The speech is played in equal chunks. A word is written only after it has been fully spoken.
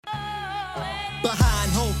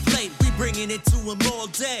Behind home plate, we bringing it to them all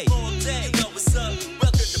day. You know what's up?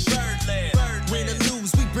 Welcome to Birdland. Win or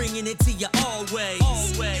lose, we bringing it to you always.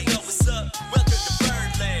 You know what's up? Welcome to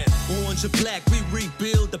Birdland. Orange or black, we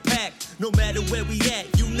rebuild the pack. No matter where we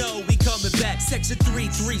at, you know we coming back. Section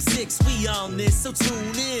 336, we on this, so tune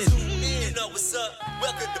in. You know what's up?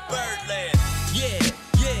 Welcome to Birdland. Yeah,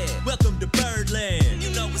 welcome to Birdland.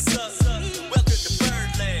 You know what's up? Welcome to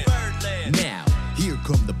Birdland. Now, here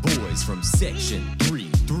come the boys from Section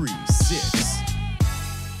 336.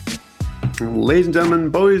 Ladies and gentlemen,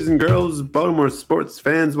 boys and girls, Baltimore sports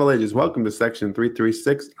fans of all ages, welcome to Section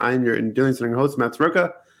 336. I'm your enduring host, Matt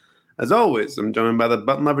Soroka. As always, I'm joined by the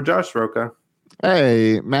button lover, Josh Soroka.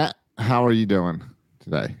 Hey, Matt, how are you doing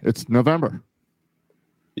today? It's November.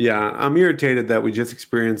 Yeah, I'm irritated that we just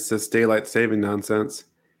experienced this daylight saving nonsense.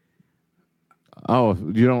 Oh,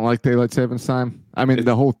 you don't like daylight savings time? I mean,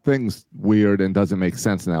 the whole thing's weird and doesn't make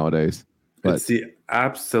sense nowadays. But it's the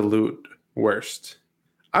absolute worst.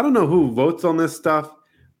 I don't know who votes on this stuff,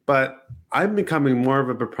 but I'm becoming more of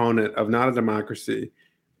a proponent of not a democracy,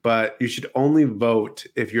 but you should only vote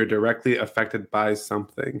if you're directly affected by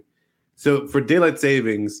something. So for daylight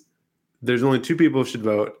savings, there's only two people who should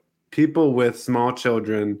vote: people with small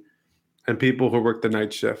children and people who work the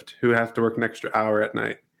night shift, who have to work an extra hour at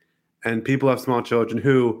night. And people have small children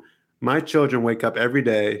who, my children wake up every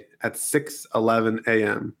day at 6:11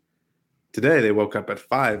 a.m. Today, they woke up at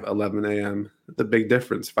 5:11 a.m. The big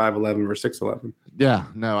difference, 5:11 versus 6:11. Yeah,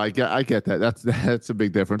 no, I get that. That's a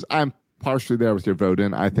big difference. I'm partially there with your vote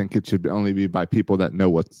in. I think it should only be by people that know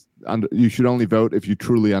what's under. You should only vote if you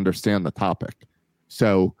truly understand the topic.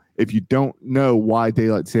 So if you don't know why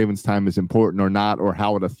daylight savings time is important or not, or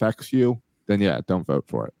how it affects you, then yeah, don't vote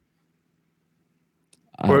for it.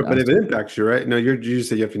 But if it impacts you, right? No, you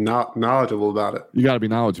say you have to be knowledgeable about it. You got to be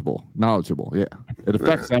knowledgeable, yeah. It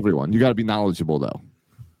affects everyone. You got to be knowledgeable, though.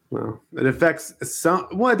 Well, it affects some.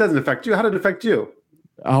 Well, it doesn't affect you. How did it affect you?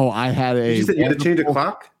 Oh, I had a. You said you had to change a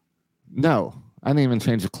clock? No, I didn't even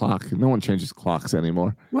change the clock. No one changes clocks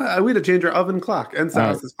anymore. Well, we had to change our oven clock and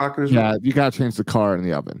Silas's clock in his room. Yeah, you got to change the car in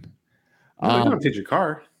the oven. No, you don't change your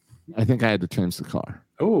car. I think I had to change the car.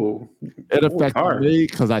 Oh, it affected me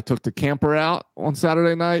because I took the camper out on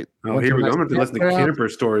Saturday night. Oh, here we go. I'm going to listen to camper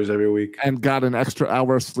stories every week. And got an extra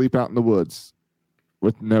hour of sleep out in the woods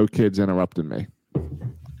with no kids interrupting me.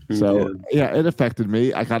 So, yeah, it affected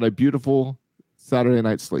me. I got a beautiful Saturday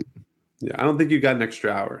night sleep. Yeah, I don't think you got an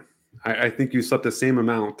extra hour. I think you slept the same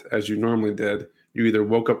amount as you normally did. You either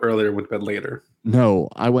woke up earlier or went to bed later. No,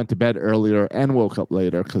 I went to bed earlier and woke up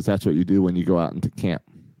later because that's what you do when you go out into camp.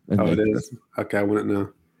 Oh, it is? Okay, I wouldn't know.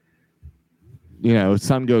 You know,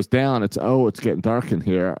 sun goes down. It's getting dark in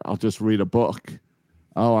here. I'll just read a book.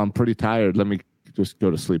 Oh, I'm pretty tired. Let me just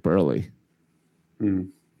go to sleep early.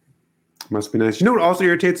 Must be nice. You know what also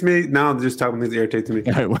irritates me? Now I'm just talking things that irritates me.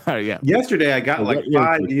 Yeah. Yesterday, I got 5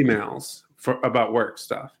 emails about work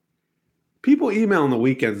stuff. People email on the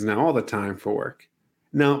weekends now all the time for work.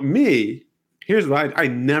 Now, me, here's what I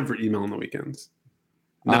never email on the weekends.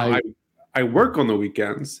 Now, I work on the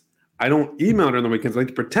weekends. I don't email during the weekends. I like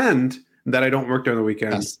to pretend that I don't work during the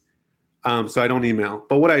weekends. Yes. So I don't email.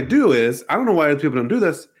 But what I do is, I don't know why other people don't do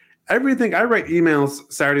this. I write emails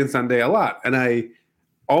Saturday and Sunday a lot. And I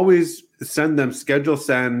always send them schedule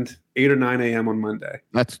send 8 or 9 a.m. on Monday.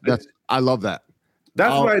 I love that.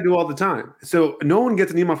 That's what I do all the time. So no one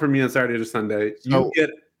gets an email from me on Saturday or Sunday.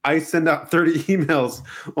 I send out 30 emails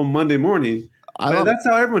on Monday morning. That's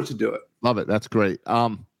how everyone should do it. Love it. That's great.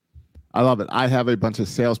 I love it. I have a bunch of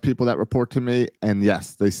salespeople that report to me, and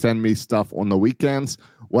yes, they send me stuff on the weekends.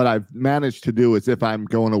 What I've managed to do is if I'm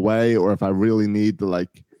going away or if I really need to,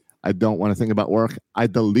 I don't want to think about work, I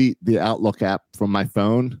delete the Outlook app from my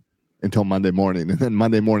phone until Monday morning, and then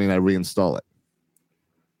Monday morning I reinstall it.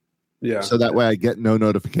 Yeah. So that way I get no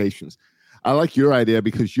notifications. I like your idea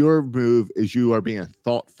because your move is you are being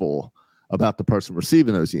thoughtful about the person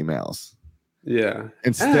receiving those emails. Yeah.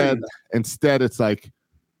 Instead, it's like,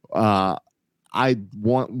 when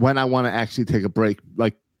I want to actually take a break,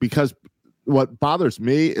 because what bothers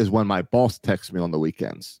me is when my boss texts me on the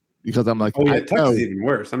weekends because I'm like, text is even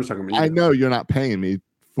worse. I'm just talking about you. I know you're not paying me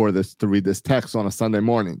for this to read this text on a Sunday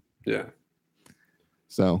morning. Yeah.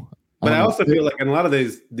 So, but I also feel like, and a lot of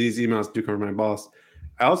these emails do come from my boss.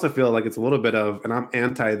 I also feel like it's a little bit of, and I'm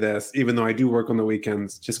anti this, even though I do work on the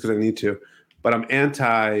weekends just because I need to, but I'm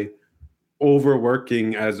anti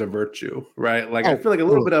overworking as a virtue, right? I feel like a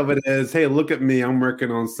little bit of it is, hey, look at me, I'm working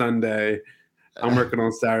on Sunday, I'm working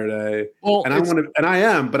on Saturday, and I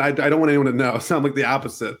am, but I don't want anyone to know. So I'm like the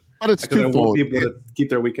opposite. But it's twofold. I want people to keep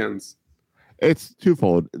their weekends. It's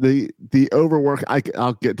twofold. The overwork.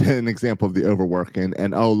 I'll get to an example of the overworking,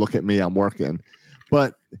 and oh, look at me, I'm working.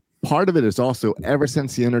 But part of it is also ever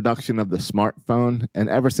since the introduction of the smartphone, and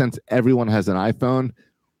ever since everyone has an iPhone,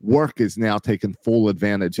 work is now taking full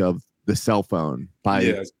advantage of the cell phone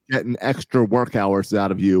by getting extra work hours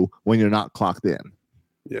out of you when you're not clocked in.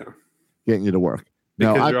 Yeah, getting you to work.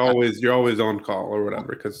 Because you're always on call or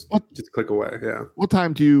whatever. Because just click away. Yeah. What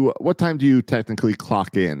time do you technically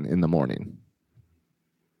clock in the morning?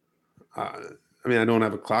 I mean, I don't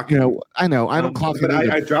have a clock. I know. I don't clock in.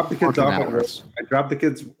 I drop the kids off. I drop the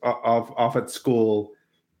kids off at school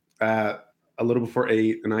at a little before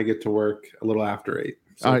 8, and I get to work a little after 8.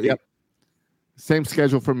 So yep. Same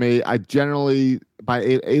schedule for me. I generally by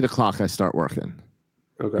 8 o'clock I start working.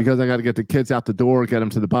 Okay. Because I got to get the kids out the door, get them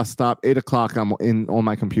to the bus stop. 8 o'clock I'm in on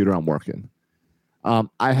my computer. I'm working.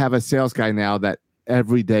 I have a sales guy now that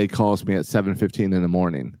every day calls me at 7:15 in the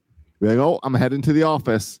morning. Be like, oh, I'm heading to the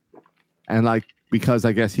office. And because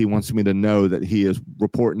I guess he wants me to know that he is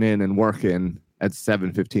reporting in and working at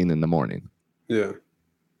 7:15 in the morning. Yeah.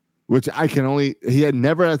 Which he had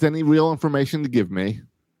never has any real information to give me.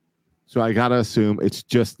 So I got to assume it's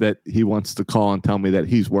just that he wants to call and tell me that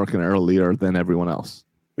he's working earlier than everyone else.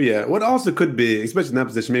 Yeah. What also could be, especially in that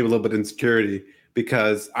position, maybe a little bit of insecurity,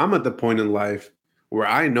 because I'm at the point in life where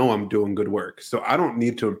I know I'm doing good work. So I don't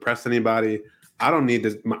need to impress anybody. I don't need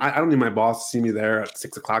my boss to see me there at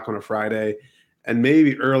 6 o'clock on a Friday. And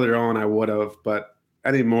maybe earlier on I would have, but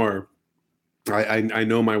anymore, I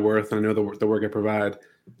know my worth and I know the work I provide.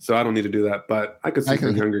 So I don't need to do that. But I could see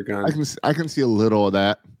some younger guys. I can see a little of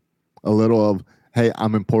that. A little of, hey,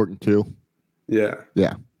 I'm important too. Yeah.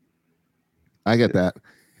 Yeah. I get that.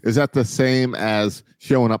 Is that the same as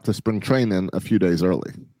showing up to spring training a few days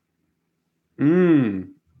early? You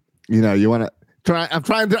want to try. I'm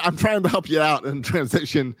trying to help you out and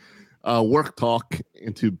transition work talk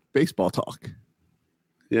into baseball talk.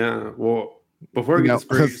 Yeah. Well, before we get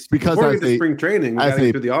to spring training, we got to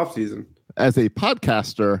get through the off season. As a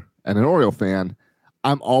podcaster and an Oriole fan,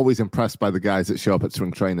 I'm always impressed by the guys that show up at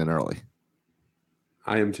spring training early.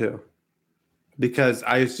 I am too. Because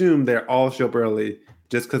I assume they all show up early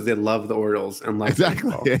just because they love the Orioles and like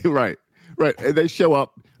exactly. Yeah, right. And they show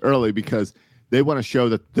up early because they want to show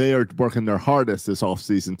that they are working their hardest this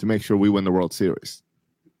offseason to make sure we win the World Series.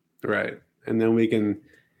 Right. And then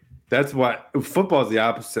that's what football is the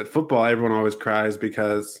opposite. Football, everyone always cries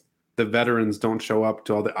because the veterans don't show up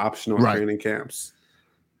to all the optional training camps.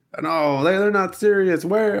 No, they're not serious.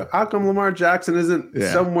 How come Lamar Jackson isn't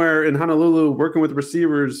somewhere in Honolulu working with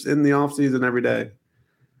receivers in the offseason every day?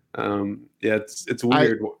 It's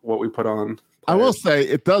weird what we put on players. I will say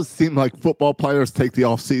it does seem like football players take the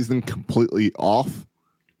offseason completely off,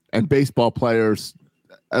 and baseball players,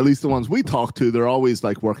 at least the ones we talk to, they're always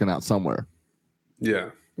working out somewhere. Yeah.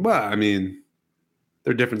 Well, I mean,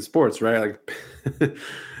 they're different sports, right? If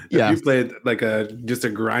you played just a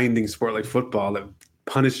grinding sport like football that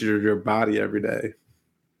punishes your body every day,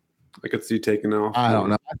 I could see you taking off. I don't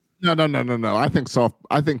know. No. I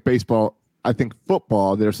think baseball. I think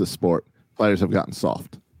football. There's a sport. Players have gotten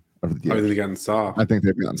soft over the years. They've gotten soft. I think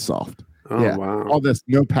they've gotten soft. Oh yeah. Wow! All this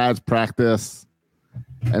no pads practice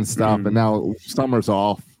and stuff, and now summer's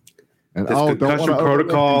off. And concussion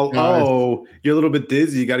protocol. Oh, you're a little bit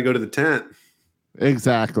dizzy. You got to go to the tent.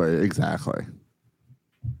 Exactly.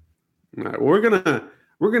 All right, we're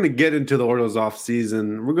gonna get into the Orioles off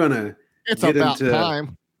season. It's about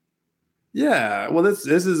time. Yeah, well, this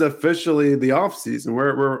is officially the off season.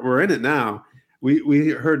 We're in it now. We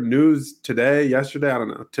heard news yesterday. I don't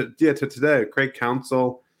know. Today, Craig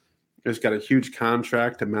Counsell just got a huge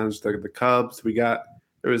contract to manage the Cubs.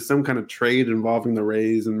 There was some kind of trade involving the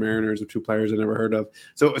Rays and Mariners of two players I never heard of.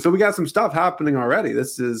 So we got some stuff happening already.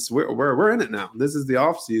 We're in it now. This is the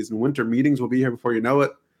off season. Winter meetings will be here before you know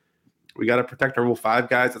it. We got to protect our Rule 5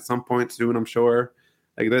 guys at some point soon, I'm sure.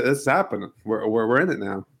 This is happening. We're in it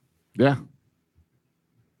now. Yeah.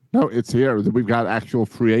 No, it's here. We've got actual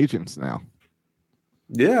free agents now.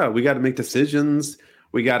 Yeah, we got to make decisions.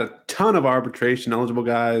 We got a ton of arbitration eligible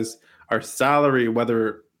guys. Our salary,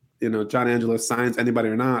 whether John Angelo signs anybody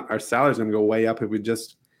or not, our salary is going to go way up if we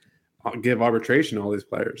just give arbitration to all these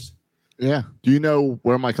players. Yeah. Do you know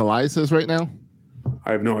where Mike Elias is right now?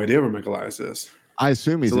 I have no idea where Mike Elias is. I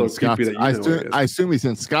assume he's in Scottsdale. I assume he's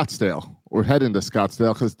in Scottsdale. We're heading to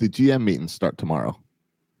Scottsdale because the GM meetings start tomorrow.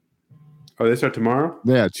 Oh, they start tomorrow?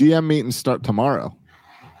 Yeah, GM meetings start tomorrow.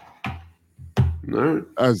 All right.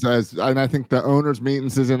 And I think the owners'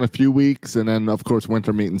 meetings is in a few weeks, and then of course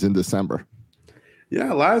winter meetings in December.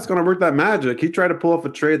 Yeah, Elias going to work that magic. He tried to pull off a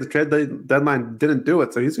trade. The trade deadline didn't do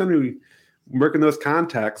it, so he's going to working those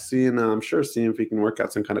contacts, seeing if we can work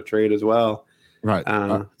out some kind of trade as well. Right.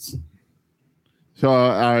 So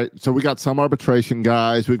all right. So we got some arbitration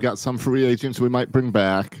guys. We've got some free agents we might bring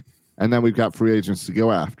back, and then we've got free agents to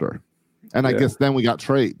go after. And I guess then we got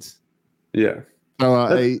trades. Yeah.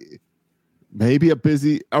 So maybe a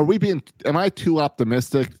busy. Am I too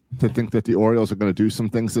optimistic to think that the Orioles are going to do some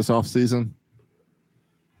things this offseason?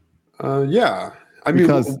 Yeah. I mean,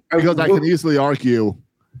 because I can easily argue,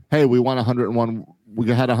 hey, we won 101. We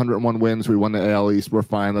had 101 wins. We won the AL East. We're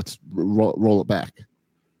fine. Let's roll it back.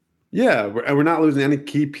 Yeah, we're not losing any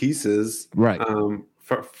key pieces, right?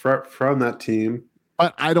 From that team.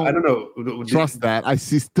 But I don't know. Trust that. I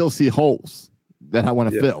still see holes that I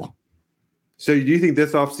want to fill. So, do you think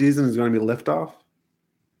this offseason is going to be liftoff?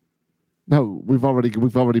 No, we've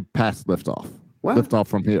already passed liftoff. What? Liftoff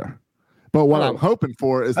from here. But what I'm hoping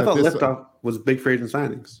for is I thought liftoff was big free agent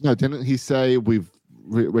signings. No, didn't he say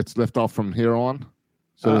it's liftoff from here on?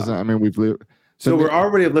 So So we're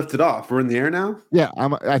already lifted off. We're in the air now? Yeah,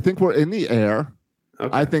 I think we're in the air. Okay.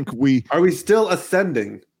 I think Are we still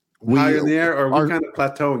ascending higher in the air, or are we kind of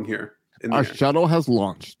plateauing here? Our shuttle has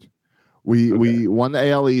launched. We won the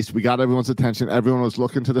AL East. We got everyone's attention. Everyone was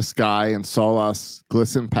looking to the sky and saw us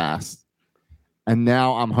glisten past. And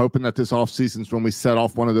now I'm hoping that this offseason is when we set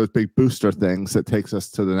off one of those big booster things that takes us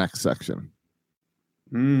to the next section.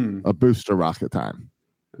 A booster rocket time.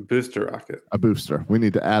 A booster rocket. A booster. We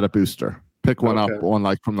need to add a booster. Pick one up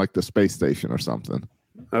on from the space station or something.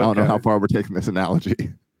 I don't know how far we're taking this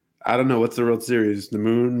analogy. I don't know. What's the World Series? The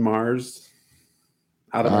moon, Mars,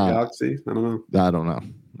 out of our galaxy? I don't know. I don't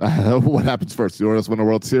know. What happens first? The Orioles win a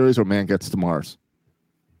World Series or man gets to Mars?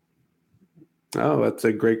 Oh, that's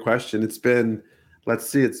a great question. It's been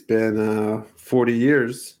 40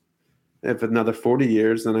 years. If another 40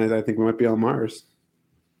 years, then I think we might be on Mars.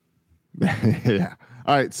 Yeah.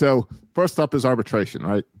 All right. So first up is arbitration,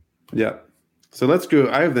 right? Yeah. So let's go.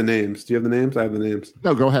 I have the names. Do you have the names? I have the names.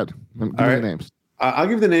 No, go ahead. Give me the names. I'll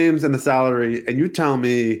give the names and the salary, and you tell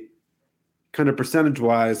me kind of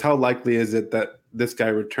percentage-wise, how likely is it that this guy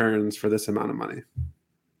returns for this amount of money?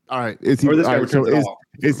 All right. Is he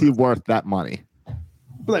worth that money?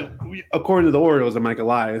 According to the Orioles and Mike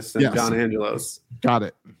Elias and John Angelos. Got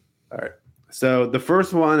it. All right. So the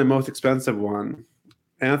first one and most expensive one,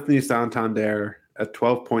 Anthony Santander at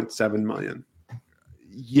 $12.7 million.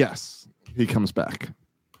 Yes, he comes back.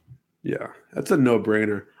 Yeah, that's a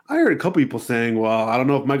no-brainer. I heard a couple people saying, well, I don't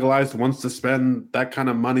know if Mike Elias wants to spend that kind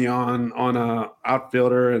of money on a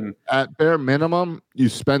outfielder. And at bare minimum, you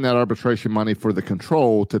spend that arbitration money for the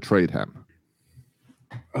control to trade him.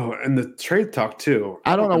 Oh, and the trade talk, too.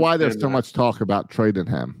 I don't know why there's so much talk about trading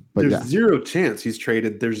him. But there's zero chance he's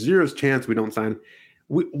traded. There's zero chance we don't sign.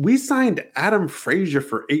 We signed Adam Frazier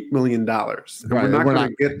for $8 million. And we're not going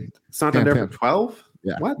to get Santander for 12?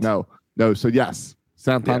 Yeah. What? No. So, yes,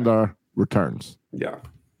 Santander returns. Yeah.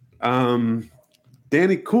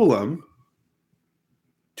 Danny Coulomb,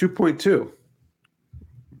 2.2.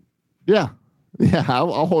 Yeah.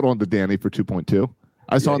 I'll hold on to Danny for 2.2.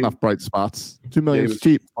 I saw enough bright spots. $2 million is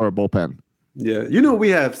cheap for a bullpen. Yeah. We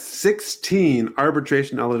have 16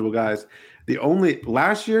 arbitration eligible guys. The only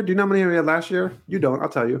last year, do you know how many we had last year? You don't. I'll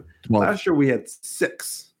tell you. 12. Last year we had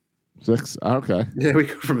 6. 6? Okay. Yeah, we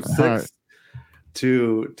go from 6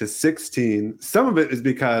 to 16. Some of it is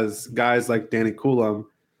because guys like Danny Coulomb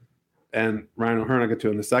and Ryan O'Hearn, I'll get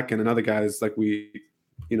to in a second, and other guys like we,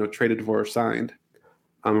 traded for or signed,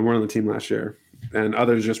 and weren't on the team last year. And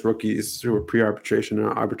others just rookies who were pre-arbitration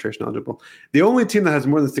or arbitration eligible. The only team that has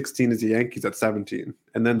more than 16 is the Yankees at 17,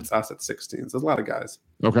 and then it's us at 16. So there's a lot of guys.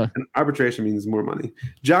 Okay. And arbitration means more money.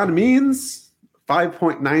 John Means,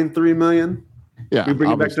 $5.93 million. Yeah. We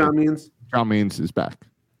bring back John Means. John Means is back.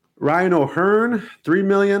 Ryan O'Hearn, $3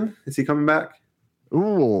 million. Is he coming back?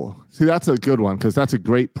 Ooh, see, that's a good one because that's a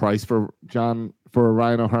great price for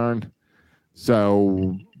Ryan O'Hearn.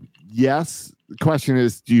 So, yes. The question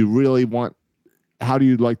is, do you really want? How do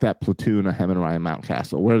you like that platoon of him and Ryan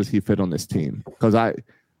Mountcastle? Where does he fit on this team? Because I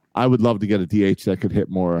would love to get a DH that could hit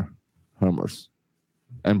more homers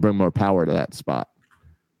and bring more power to that spot.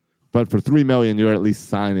 But for $3 million, you're at least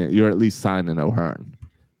signing O'Hearn.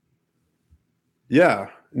 Yeah,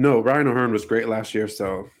 no, Ryan O'Hearn was great last year,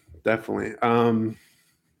 so definitely.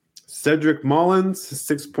 Cedric Mullins,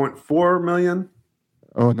 $6.4 million.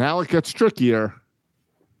 Oh, now it gets trickier.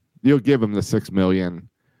 You'll give him the $6 million,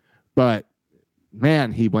 but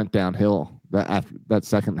man, he went downhill that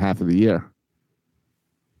second half of the year.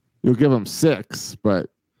 You'll give him 6, but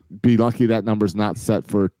be lucky that number's not set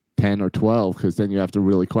for 10 or 12 because then you have to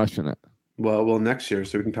really question it. Well, next year,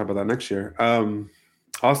 so we can talk about that next year.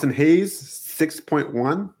 Austin Hayes,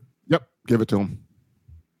 6.1. Yep. Give it to him.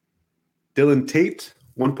 Dylan Tate,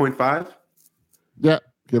 1.5. Yeah,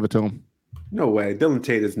 give it to him. No way. Dylan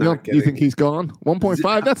Tate is not getting. You think he's gone?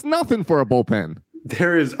 1.5? That's nothing for a bullpen.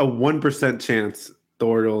 There is a 1% chance the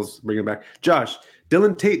Orioles bring him back. Josh,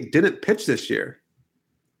 Dylan Tate didn't pitch this year.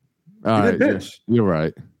 All right, pitch. You're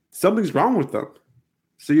right. Something's wrong with them.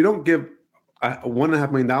 So you don't give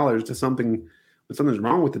 $1.5 million to something when something's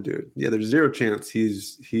wrong with the dude. Yeah, there's zero chance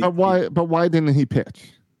he's. But why didn't he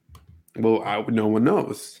pitch? Well, no one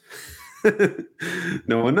knows.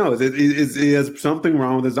 No one knows. He has something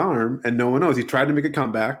wrong with his arm, and no one knows. He tried to make a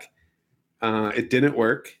comeback. It didn't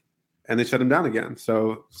work, and they shut him down again.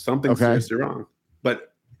 So something's seriously wrong.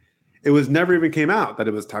 But it was never even came out that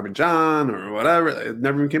it was Tommy John or whatever. It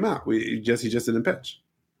never even came out. He just didn't pitch.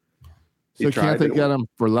 So can't they get him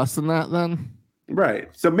for less than that then? Right.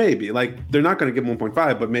 So maybe like they're not going to give him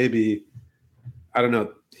 1.5, but maybe I don't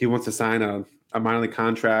know. He wants to sign a minor league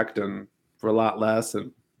contract and for a lot less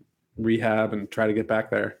and rehab and try to get back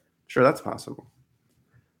there. Sure, that's possible.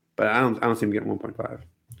 But I don't see him getting 1.5.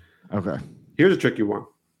 Okay. Here's a tricky one.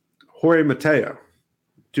 Jorge Mateo,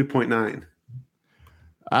 2.9.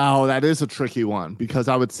 Oh, that is a tricky one because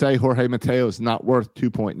I would say Jorge Mateo is not worth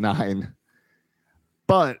 2.9.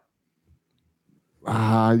 But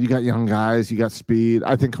you got young guys, you got speed.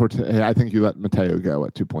 I think you let Mateo go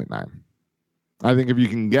at 2.9. I think if you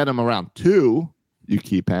can get him around 2, you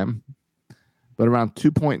keep him. But around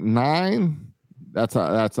 2.9, that's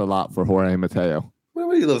a lot for Jorge Mateo. What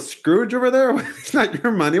are you, little Scrooge over there? It's not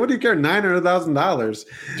your money. What do you care? $900,000.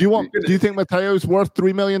 Do you think Mateo's worth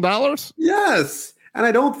 $3 million? Yes. And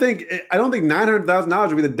I don't think $900,000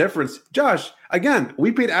 would be the difference. Josh, again,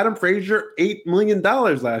 we paid Adam Frazier $8 million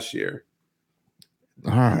last year.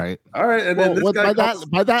 All right. And then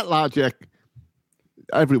by that logic,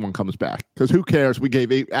 everyone comes back because who cares? We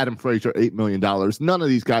gave Adam Frazier $8 million. None of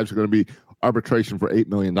these guys are going to be arbitration for $8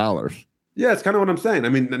 million. Yeah, it's kind of what I'm saying. I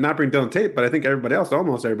mean, not bring Dylan Tate, but I think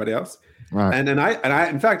almost everybody else. Right. And I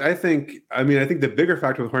in fact, I think the bigger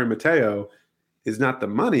factor with Jorge Mateo is not the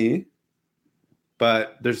money,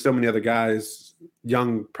 but there's so many other guys,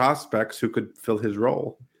 young prospects who could fill his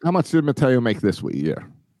role. How much did Mateo make this year?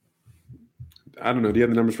 I don't know. Do you have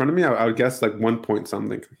the numbers in front of me? I would guess like 1 point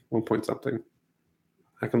something.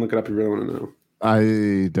 I can look it up if you really want to know.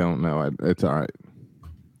 I don't know. It's all right.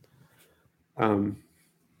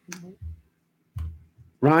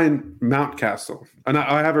 Ryan Mountcastle, and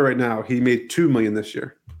I have it right now. He made $2 million this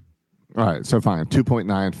year. All right, so fine,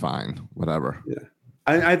 2.9, fine, whatever. Yeah,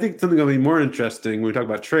 I think something that'll be more interesting when we talk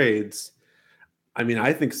about trades. I mean,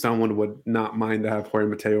 I think someone would not mind to have Jorge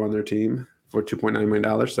Mateo on their team for $2.9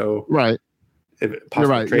 million. So right, if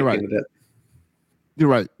possible you're right. You're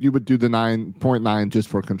right. You would do the 9.9 just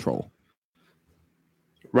for control.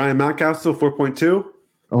 Ryan Mountcastle, 4.2.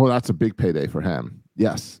 Oh, that's a big payday for him.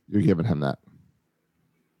 Yes, you're giving him that.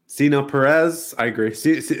 Cena Perez, I agree.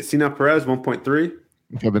 Cena Perez, 1.3.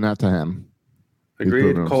 Giving that to him.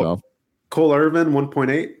 Agreed. Cole Irvin,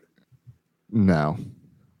 1.8. No.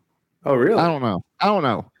 Oh, really? I don't know.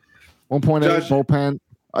 1.8 bullpen.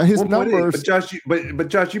 His numbers. But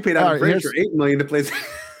Josh, you paid Adam Frazier $8 million to play.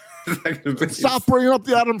 Stop bringing up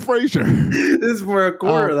the Adam Frazier. This is for a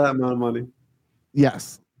quarter of that amount of money.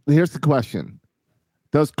 Yes. Here's the question: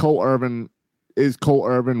 is Cole Irvin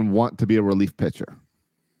want to be a relief pitcher,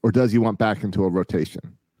 or does he want back into a rotation?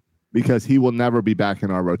 Because he will never be back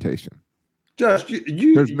in our rotation. Josh,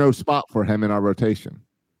 there's no spot for him in our rotation.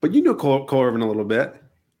 But you know Cole Irvin a little bit,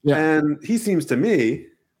 yeah, and he seems to me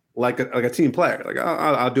like a team player. Like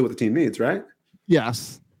I'll do what the team needs, right?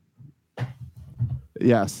 Yes.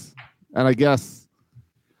 And I guess,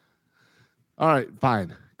 all right,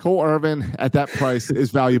 fine. Cole Irvin at that price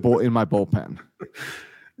is valuable in my bullpen.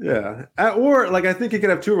 Yeah. Or like, I think he could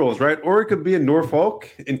have two roles, right? Or it could be in Norfolk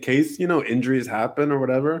in case, injuries happen or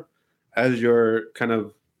whatever as your kind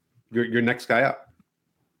of your next guy up.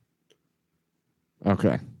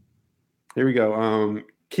 Okay. Here we go.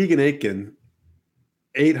 Keegan Aiken,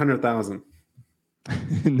 800,000.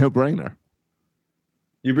 No brainer.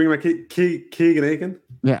 You bring back Keegan Aiken?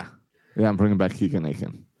 Yeah, I'm bringing back Keegan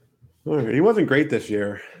Aiken. All right. He wasn't great this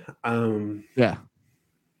year. Yeah.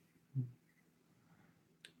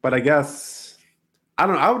 But I guess I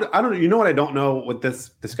don't. You know what I don't know with this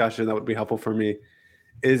discussion that would be helpful for me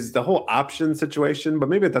is the whole option situation. But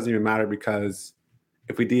maybe it doesn't even matter because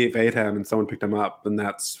if we DFA'd him and someone picked him up, then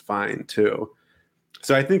that's fine too.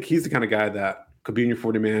 So I think he's the kind of guy that could be in your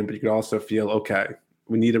 40-man, but you could also feel, okay,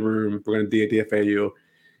 we need a room. We're going to DFA you.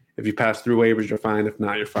 If you pass through waivers, you're fine. If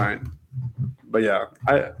not, you're fine. But yeah,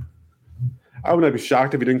 I would not be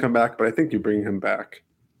shocked if he didn't come back, but I think you bring him back.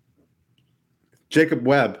 Jacob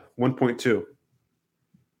Webb, 1.2.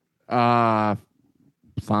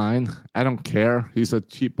 Fine. I don't care. He's a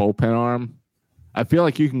cheap bullpen arm. I feel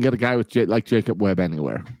like you can get a guy with like Jacob Webb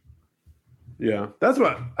anywhere. Yeah, that's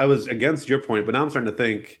what I was against your point, but now I'm starting to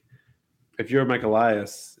think if you're Mike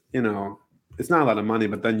Elias, it's not a lot of money,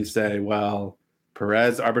 but then you say, well,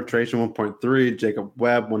 Perez arbitration 1.3, Jacob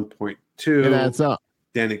Webb 1.2, it adds up.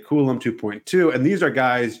 Danny Coulomb 2.2, and these are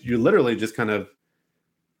guys you literally just kind of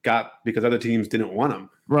got because other teams didn't want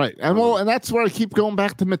them. Right, and and that's where I keep going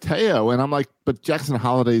back to Mateo, and I'm like, but Jackson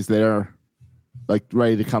Holliday's there, like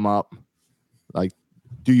ready to come up. Like,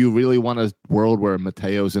 do you really want a world where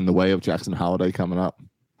Mateo's in the way of Jackson Holliday coming up?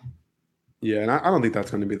 Yeah, and I don't think that's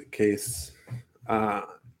going to be the case.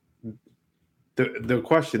 The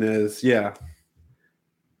question is,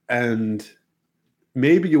 and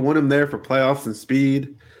maybe you want him there for playoffs and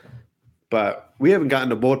speed, but we haven't gotten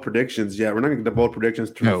to bold predictions yet. We're not going to get to bold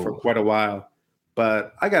predictions for quite a while.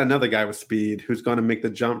 But I got another guy with speed who's going to make the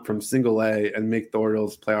jump from single A and make the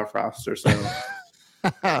Orioles playoff roster. So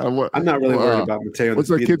I'm not really worried about Mateo. What's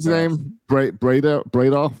the kid's name?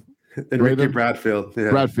 Bradoff? Enrique Bradfield. Yeah.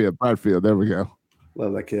 Bradfield. There we go.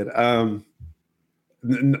 Love that kid.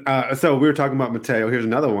 So we were talking about Mateo. Here's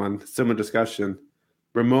another one. Similar discussion.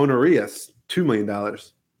 Ramon Urias, $2 million.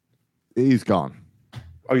 He's gone.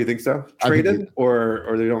 Oh, you think so? Traded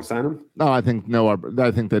or they don't sign him? No, I think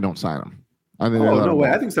they don't sign him. No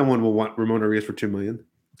way. I think someone will want Ramon Urias for $2 million.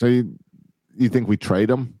 So you think we trade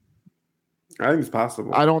him? I think it's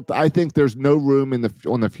possible. I think there's no room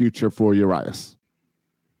on the future for Urias.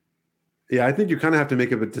 Yeah, I think you kind of have to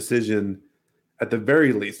make a decision at the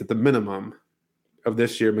very least, at the minimum of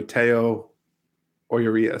this year, Mateo or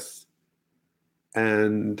Urias.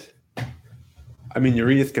 And I mean,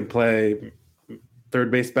 Urias can play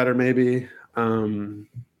third base better, maybe.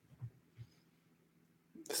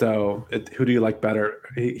 So who do you like better?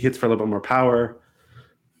 He hits for a little bit more power.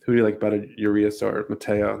 Who do you like better, Urias or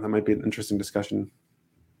Mateo? That might be an interesting discussion.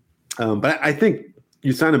 But I think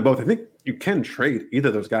you sign them both. I think you can trade either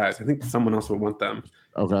of those guys. I think someone else will want them.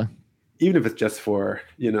 Okay. Even if it's just for,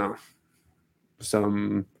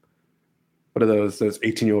 some, what are those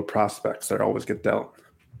 18-year-old prospects that always get dealt.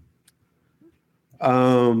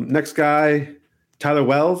 Next guy, Tyler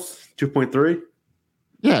Wells, 2.3.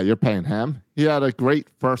 Yeah, you're paying him. He had a great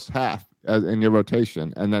first half in your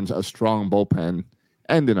rotation and then a strong bullpen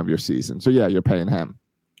ending of your season. So, yeah, you're paying him.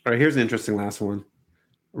 All right, here's an interesting last one.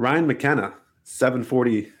 Ryan McKenna,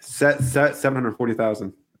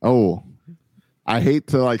 $740,000. Oh, I hate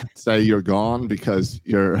to say you're gone because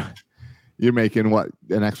you're making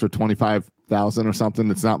an extra 25,000 or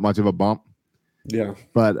something. It's not much of a bump. Yeah.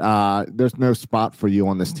 But there's no spot for you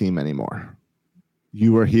on this team anymore.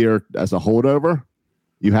 You were here as a holdover.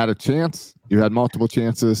 You had a chance. You had multiple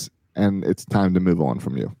chances, and it's time to move on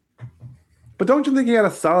from you. But don't you think he had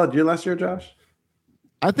a solid year last year, Josh?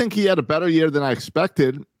 I think he had a better year than I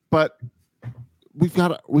expected, but we've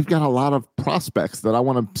got a lot of prospects that I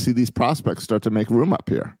want to see these prospects start to make room up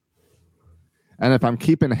here. And if I'm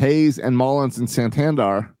keeping Hayes and Mullins and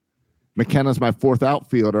Santander, McKenna's my fourth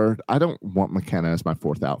outfielder. I don't want McKenna as my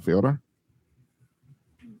fourth outfielder.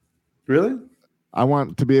 Really? I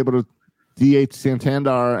want to be able to DH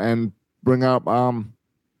Santander and bring up some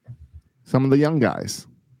of the young guys.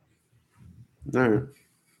 All right.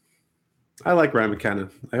 I like Ryan McKenna.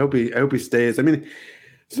 I hope he stays. I mean,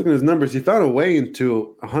 just looking at his numbers, he found a way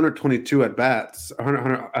into 122 at bats,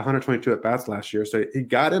 122 at bats last year. So he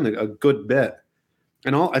got in a good bit.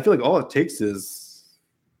 And I feel like all it takes is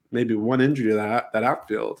maybe one injury to that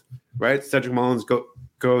outfield, right? Cedric Mullins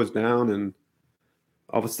goes down, and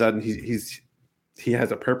all of a sudden he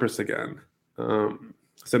has a purpose again.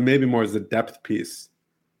 So maybe more as a depth piece.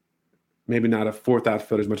 Maybe not a fourth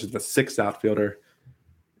outfielder as much as the sixth outfielder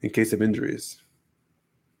in case of injuries.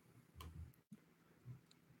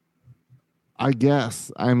 I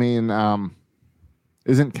guess. I mean,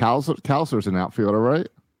 isn't Cowser's an outfielder, right?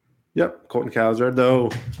 Yep, Colton Cowser, though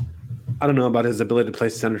I don't know about his ability to play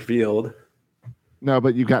center field. No,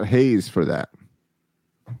 but you got Hayes for that.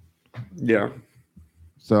 Yeah.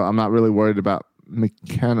 So I'm not really worried about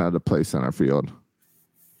McKenna to play center field.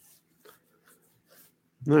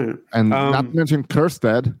 All right. And not to mention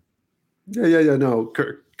Kjerstad. Yeah. No,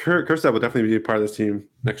 Kjerstad will definitely be a part of this team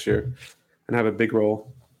next year and have a big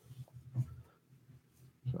role.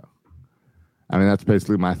 So, I mean, that's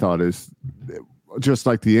basically my thought is just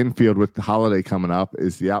like the infield with the Holiday coming up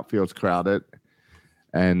is the outfield's crowded,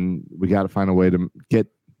 and we got to find a way to get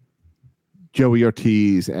Joey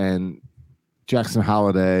Ortiz and Jackson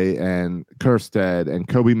Holiday and Kjerstad and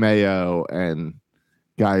Kobe Mayo and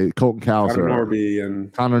Colton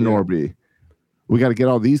Cowser, Connor Norby. we got to get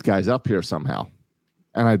all these guys up here somehow.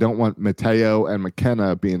 And I don't want Mateo and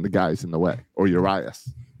McKenna being the guys in the way, or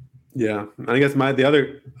Urias. Yeah. I guess the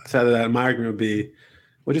other side of that, my argument would be,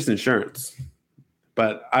 well, just insurance.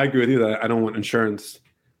 But I agree with you that I don't want insurance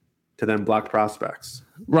to then block prospects.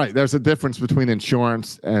 Right. There's a difference between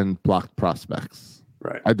insurance and blocked prospects.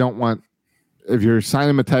 Right. I don't want, if you're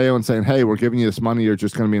signing Mateo and saying, hey, we're giving you this money, you're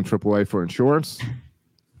just going to be in AAA for insurance,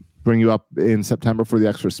 bring you up in September for the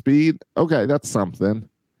extra speed. Okay, that's something.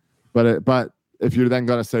 But if you're then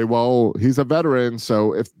going to say, well, he's a veteran,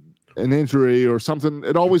 so if an injury or something,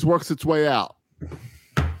 it always works its way out.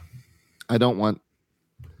 I don't want,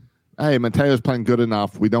 hey, Mateo's playing good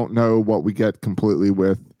enough. We don't know what we get completely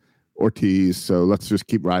with Ortiz, so let's just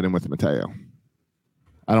keep riding with Mateo.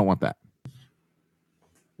 I don't want that.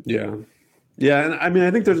 Yeah. Yeah, and I mean,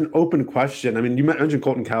 I think there's an open question. I mean, you mentioned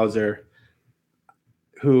Colton Cowser,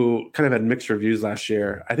 who kind of had mixed reviews last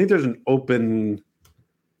year. I think there's an open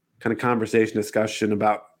kind of conversation, discussion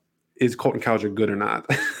about, is Colton Cowser good or not?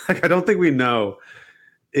 Like, I don't think we know.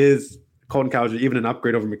 Is Colton Cowser even an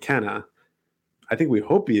upgrade over McKenna? I think we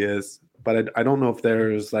hope he is, but I don't know if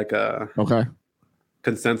there's like a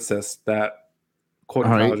consensus that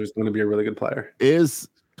Colton Cowser is going to be a really good player. Is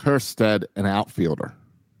Kjerstad an outfielder,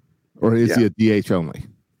 or is he a DH only?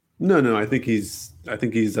 No. I think he's in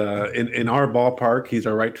our ballpark. He's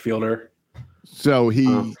a right fielder. So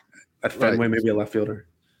he at Fenway, maybe a left fielder.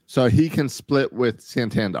 So he can split with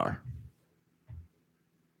Santander.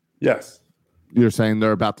 Yes. You're saying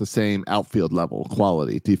they're about the same outfield level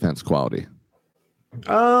quality, defense quality.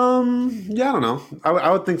 Yeah, I don't know.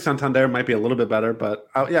 I would think Santander might be a little bit better, but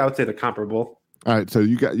I would say they're comparable. All right, so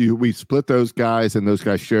we split those guys, and those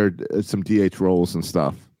guys shared some DH roles and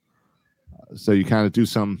stuff. So you kind of do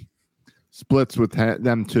some splits with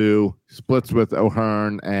them two, splits with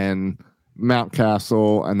O'Hearn and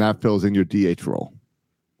Mountcastle, and that fills in your DH role.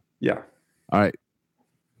 Yeah. All right.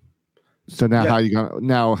 So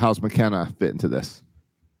now how's McKenna fit into this?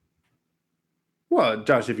 Well,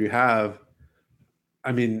 Josh, if you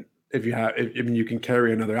can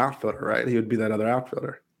carry another outfielder, right? He would be that other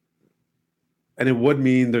outfielder. And it would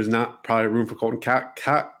mean there's not probably room for Colton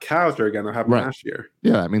Cowser again. That happened last year.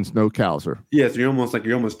 Yeah, that means no Cowser. Yeah, so you're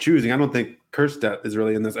almost choosing. I don't think Kjerstad is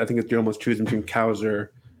really in this. I think you're almost choosing between Cowser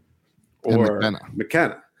or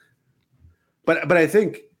McKenna. But I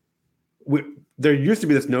think there used to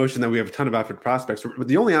be this notion that we have a ton of outfield prospects. But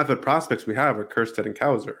the only outfield prospects we have are Kjerstad and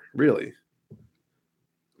Cowser, really.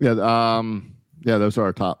 Yeah, those are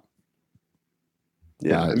our top.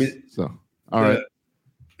 Yeah, guys. I mean, so all right.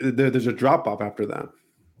 There's a drop off after that.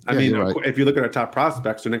 I mean, if you look at our top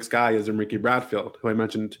prospects, the next guy is Enrique Bradfield, who I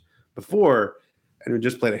mentioned before, and who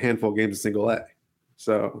just played a handful of games in Single A.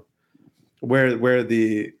 So where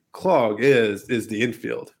the clog is the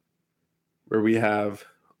infield, where we have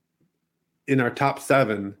in our top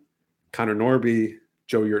 7, Connor Norby,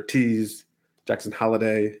 Joey Ortiz, Jackson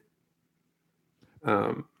Holliday,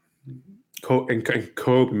 and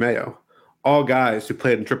Cobe Mayo, all guys who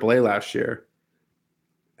played in AAA last year.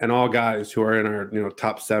 And all guys who are in our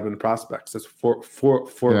top 7 prospects. That's four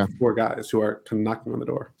guys who are kind of knocking on the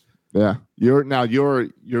door. Yeah, your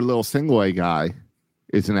little single A guy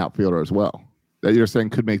is an outfielder as well. That you're saying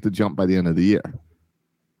could make the jump by the end of the year.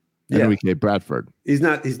 Yeah. Enrique Bradford. He's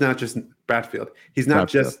not just Bradfield. He's not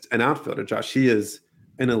just an outfielder, Josh. He is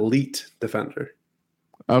an elite defender.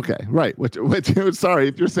 Okay, right. Which sorry,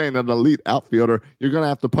 if you're saying an elite outfielder, you're going to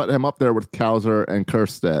have to put him up there with Cowser and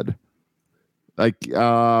Kjerstad. Like,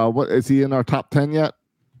 what is he in our top 10 yet?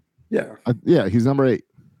 Yeah. Yeah, he's number 8.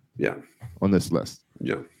 Yeah. On this list.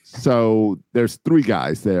 Yeah. So there's 3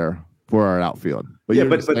 guys there for our outfield. But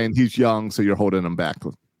you're saying he's young, so you're holding him back.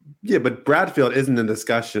 Yeah, but Bradfield isn't in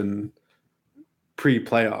discussion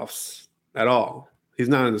pre-playoffs at all. He's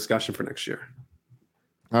not in discussion for next year.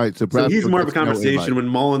 All right, so he's more of a conversation when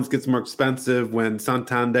Mullins gets more expensive, when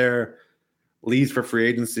Santander leaves for free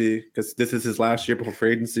agency, because this is his last year before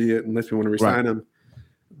free agency, unless we want to resign him.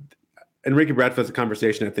 Enrique Bradfield's a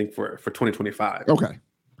conversation, I think, for 2025. Okay,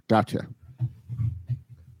 gotcha.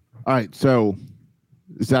 All right, so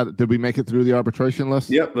did we make it through the arbitration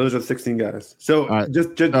list? Yep, those are 16 guys. So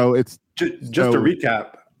just to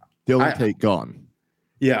recap, Dylan Tate gone.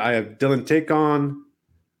 Yeah, I have Dylan Tate gone,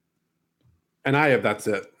 and that's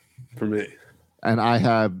it for me. And I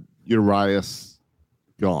have Urias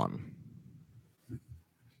gone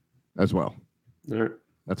as well. All right.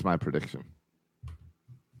 That's my prediction.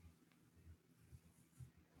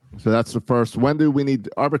 So that's the first. When do we need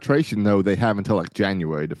arbitration, though? They have until like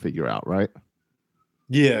January to figure out, right?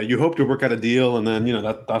 Yeah, you hope to work out a deal, and then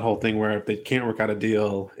that whole thing where if they can't work out a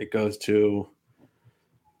deal, it goes to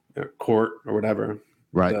court or whatever.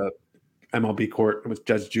 Right. The MLB court with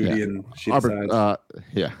Judge Judy and she decides.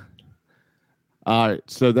 Yeah. All right.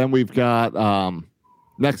 So then we've got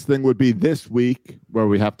next thing would be this week where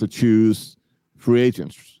we have to choose free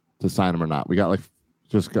agents to sign them or not. We got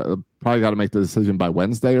probably got to make the decision by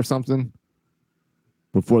Wednesday or something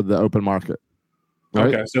before the open market.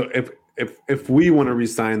 Right? Okay. So if we want to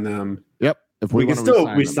re-sign them, yep. If we can still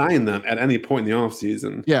re-sign them at any point in the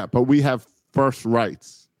offseason. Yeah, but we have first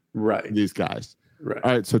rights. Right. These guys. Right.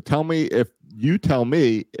 All right. So tell me if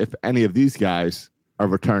any of these guys are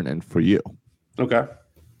returning for you. Okay.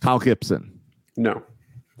 Kyle Gibson. No.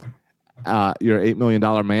 Your $8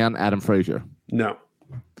 million man, Adam Frazier. No.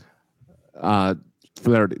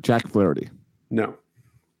 Jack Flaherty. No.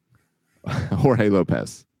 Jorge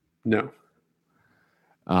Lopez. No.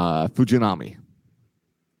 Fujinami.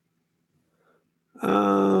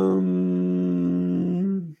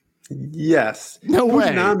 Yes. No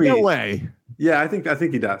Fujinami, way. No way. Yeah, I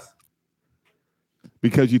think he does.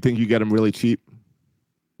 Because you think you get him really cheap?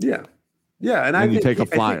 Yeah. Yeah. And you take a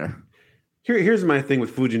flyer. Here's my thing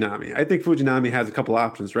with Fujinami. I think Fujinami has a couple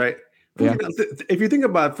options, right? Yeah. If you think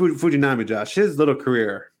about Fujinami, Josh, his little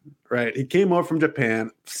career, right? He came over from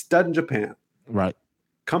Japan, stud in Japan. Right.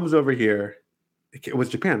 Comes over here. It was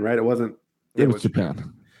Japan, right? It wasn't. It was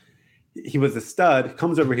Japan. He was a stud,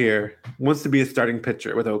 comes over here, wants to be a starting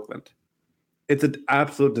pitcher with Oakland. It's an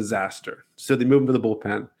absolute disaster. So they moved him to the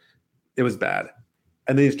bullpen. It was bad.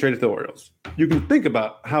 And then he's traded to the Orioles. You can think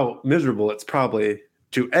about how miserable it's probably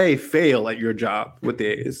to A, fail at your job with the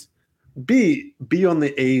A's. B, be on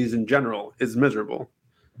the A's in general is miserable.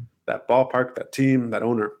 That ballpark, that team, that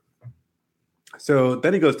owner. So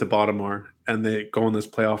then he goes to Baltimore and they go on this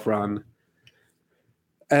playoff run.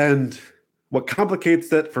 And what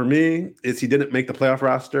complicates it for me is he didn't make the playoff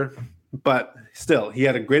roster, but still, he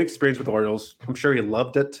had a great experience with the Orioles. I'm sure he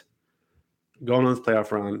loved it, going on this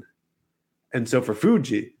playoff run. And so for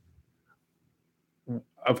Fuji,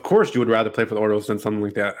 of course you would rather play for the Orioles than something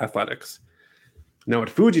like the Athletics. Now, what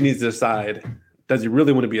Fuji needs to decide, does he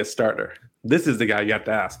really want to be a starter? This is the guy you have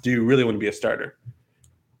to ask. Do you really want to be a starter?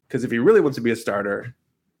 Because if he really wants to be a starter,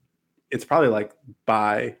 it's probably like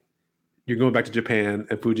you're going back to Japan,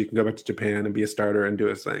 and Fuji can go back to Japan and be a starter and do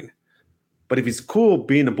his thing. But if he's cool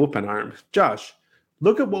being a bullpen arm, Josh,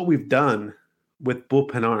 look at what we've done with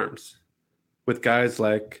bullpen arms, with guys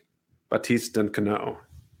like Batista and Cano.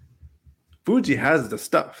 Fuji has the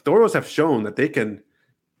stuff. The Orioles have shown that they can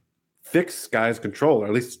fix guys' control, or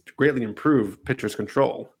at least greatly improve pitchers'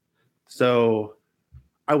 control. So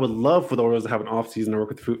I would love for the Orioles to have an offseason to work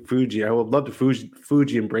with Fuji. I would love to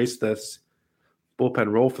Fuji embrace this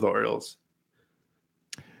bullpen role for the Orioles.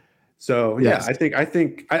 So yeah, yes. I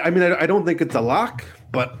don't think it's a lock,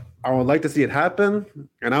 but I would like to see it happen.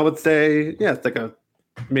 And I would say, yeah, it's like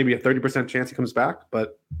maybe a 30% chance he comes back,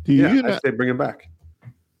 but I'd say bring him back.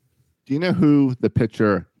 Do you know who the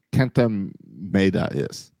pitcher Kenta Maeda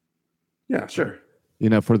is? Yeah, sure.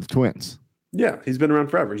 For the Twins. Yeah, he's been around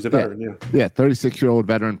forever. He's a veteran, yeah. Yeah, 36-year-old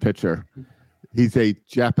veteran pitcher. He's a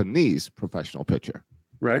Japanese professional pitcher.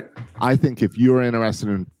 Right. I think if you're interested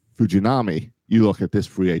in Fujinami, you look at this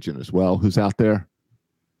free agent as well who's out there.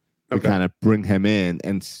 Okay. To kind of bring him in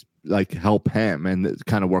and like help him and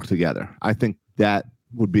kind of work together. I think that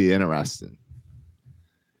would be interesting.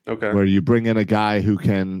 Okay. Where you bring in a guy who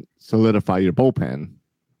can solidify your bullpen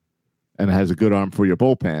and has a good arm for your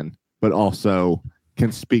bullpen, but also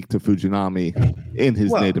can speak to Fujinami in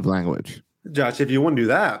his native language. Josh, if you want to do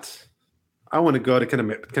that, I want to go to Kenta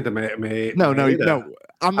Maeda. No.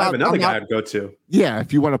 I have another guy I'd go to. Yeah,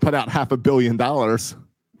 if you want to put out $500 million.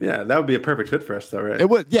 Yeah, that would be a perfect fit for us, though, right? It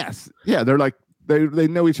would. Yes. Yeah, they're like they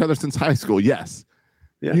know each other since high school. Yes.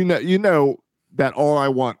 Yeah. You know that all I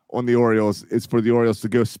want on the Orioles is for the Orioles to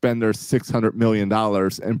go spend their $600 million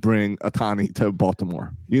and bring Ohtani to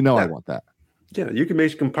Baltimore. I want that. Yeah, you can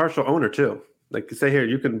make him partial owner too. Like say here,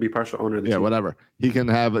 you can be partial owner of the team. Whatever. He can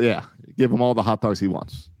have give him all the hot dogs he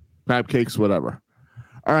wants. Crab cakes, whatever.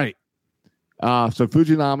 All right. So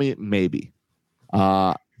Fujinami, maybe.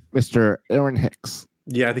 Mr. Aaron Hicks.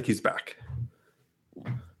 Yeah, I think he's back.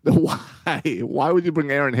 Why? Why would you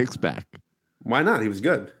bring Aaron Hicks back? Why not? He was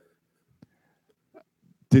good.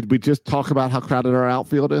 Did we just talk about how crowded our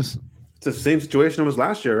outfield is? It's the same situation it was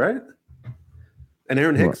last year, right? And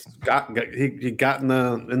Aaron Hicks got in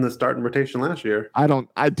the starting rotation last year.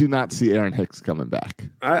 I do not see Aaron Hicks coming back.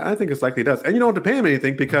 I think it's likely he does. And you don't have to pay him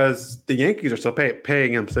anything because the Yankees are still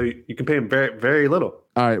paying him. So you can pay him very, very little.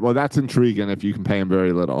 All right. Well, that's intriguing if you can pay him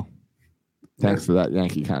very little. Thanks to that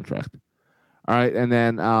Yankee contract. All right. And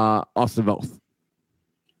then Austin Voth.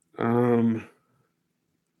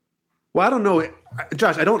 Well, I don't know,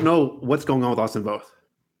 Josh. I don't know what's going on with Austin Voth.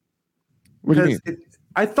 What do you mean?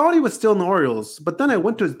 I thought he was still in the Orioles, but then I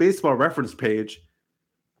went to his baseball reference page,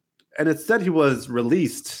 and it said he was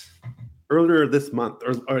released earlier this month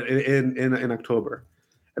or in October.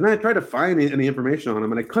 And then I tried to find any information on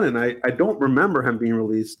him, and I couldn't. I don't remember him being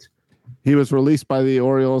released. He was released by the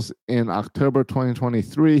Orioles in October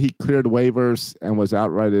 2023. He cleared waivers and was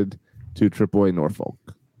outrighted to AAA Norfolk.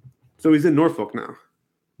 So he's in Norfolk now.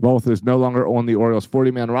 Voth is no longer on the Orioles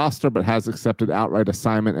 40-man roster, but has accepted outright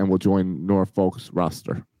assignment and will join Norfolk's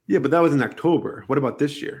roster. Yeah, but that was in October. What about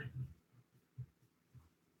this year?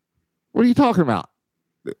 What are you talking about?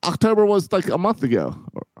 October was like a month ago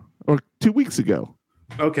or 2 weeks ago.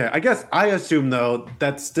 Okay, I guess I assume, though,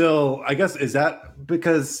 that's still, I guess, is that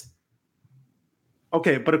because,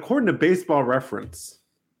 okay, but according to Baseball Reference,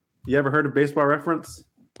 you ever heard of Baseball Reference?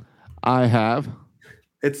 I have.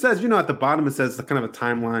 It says, at the bottom, it says kind of a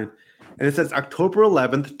timeline, and it says October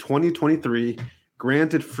 11th, 2023,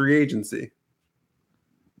 granted free agency.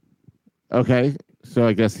 Okay, so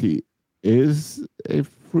I guess he is a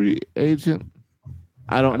free agent.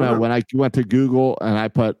 I don't know. When I went to Google and I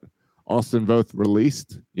put Austin Voth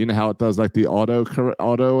released, you know how it does like the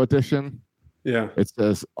auto edition? Yeah. It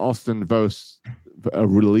says Austin Voth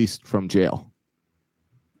released from jail.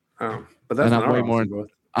 Oh, but that's not way more.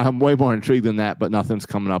 I'm way more intrigued than that, but nothing's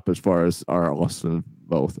coming up as far as our Austin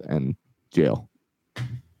Voth and jail.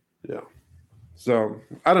 Yeah. So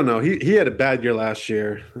I don't know. He had a bad year last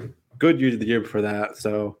year. Good year the year before that.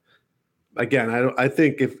 So again, I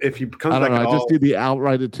think if he comes back, I just do the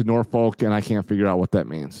outrighted to Norfolk, and I can't figure out what that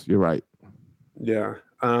means. You're right. Yeah.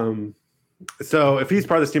 So if he's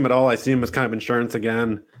part of this team at all, I see him as kind of insurance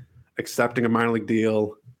again, accepting a minor league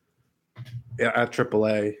deal at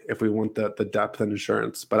AAA if we want the depth and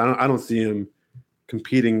insurance. But I don't see him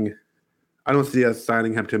competing. I don't see us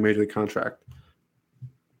signing him to a major league contract.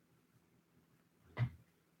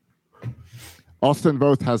 Austin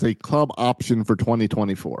Voth has a club option for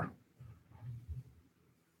 2024.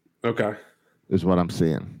 Okay. Is what I'm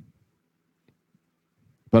seeing.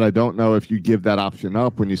 But I don't know if you give that option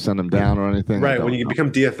up when you send them down or anything. Right. When you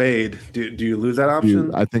become DFA'd, do you lose that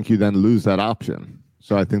option? I think you then lose that option.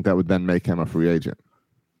 So I think that would then make him a free agent.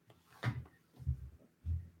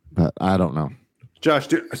 But I don't know. Josh,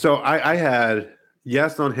 so I had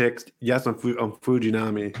yes on Hicks, yes on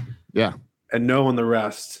Fujinami. Yeah. And no on the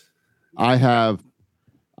rest. I have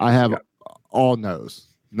all no's.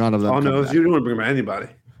 None of them. All no's? You don't want to bring back anybody.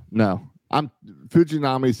 No.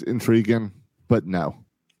 Fujinami's intriguing, but no.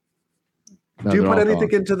 Do you put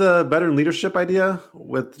anything into the veteran leadership idea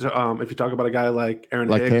with if you talk about a guy like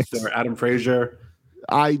Aaron Hicks or Adam Frazier?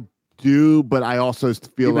 I do, but I also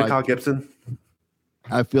feel like Kyle Gibson.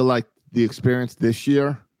 I feel like the experience this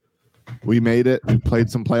year, we made it. We played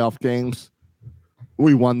some playoff games.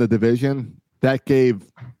 We won the division. That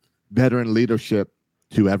gave veteran leadership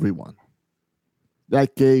to everyone.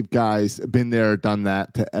 That gave guys been there, done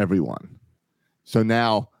that to everyone. So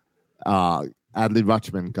now Adley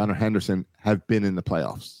Rutschman, Gunnar Henderson have been in the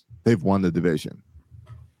playoffs. They've won the division.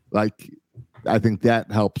 Like, I think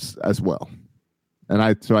that helps as well. And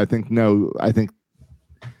I think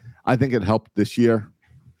it helped this year.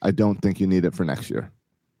 I don't think you need it for next year.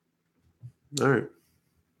 All right.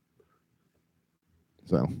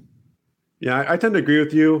 So, yeah, I tend to agree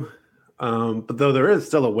with you. But though there is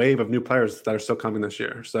still a wave of new players that are still coming this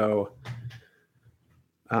year. So,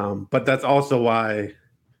 but that's also why,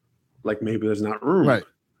 like, maybe there's not room. Right.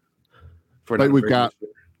 But we've got,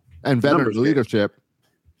 and veteran leadership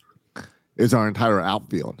is our entire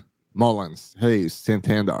outfield. Mullins, Hayes,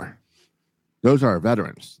 Santander. Those are our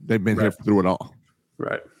veterans. They've been here through it all.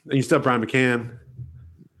 Right. And you still have Brian McCann.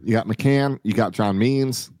 You got McCann. You got John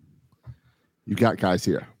Means. You got guys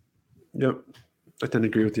here. Yep. I tend to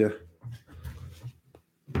agree with you.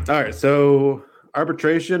 All right. So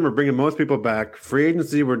arbitration, we're bringing most people back. Free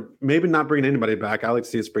agency, we're maybe not bringing anybody back. I like to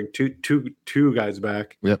see us bring two guys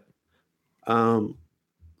back. Yep.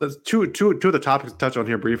 Let's two of the topics to touch on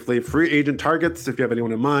here briefly. Free agent targets, if you have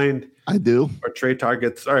anyone in mind. I do. Or trade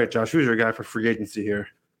targets. All right, Josh, who's your guy for free agency here?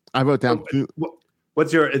 I wrote down two.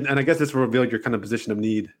 What's your, and I guess this will reveal your kind of position of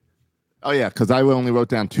need. Oh, yeah, because I only wrote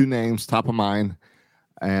down two names, top of mind,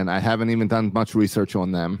 and I haven't even done much research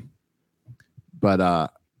on them. But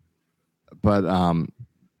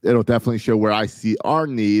it'll definitely show where I see our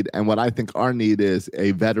need, and what I think our need is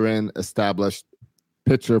a veteran, established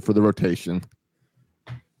pitcher for the rotation.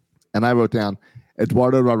 And I wrote down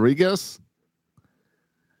Eduardo Rodriguez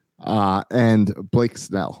and Blake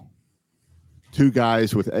Snell. Two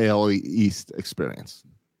guys with AL East experience.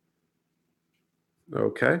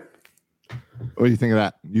 Okay. What do you think of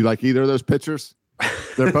that? You like either of those pitchers?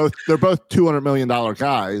 They're both $200 million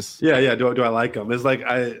guys. Yeah. Do I like them? It's like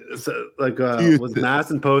was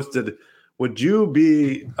Masson posted. Would you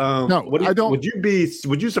be? No, I don't. Would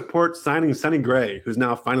you support signing Sonny Gray, who's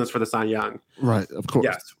now a finalist for the Cy Young? Right, of course.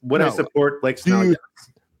 Yes. Would I support Blake Snell? Yes.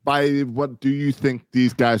 By what do you think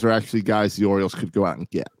these guys are actually guys the Orioles could go out and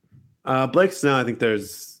get? Blake Snell, I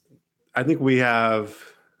think we have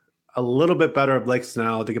a little bit better of Blake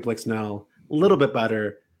Snell to get Blake Snell a little bit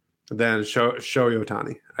better than Shohei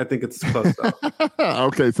Ohtani. I think it's close though.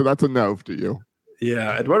 Okay, so that's a no to you.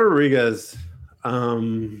 Yeah, Eduardo Rodriguez.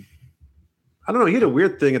 I don't know. He had a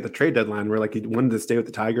weird thing at the trade deadline where like he wanted to stay with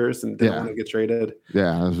the Tigers and didn't want to get traded.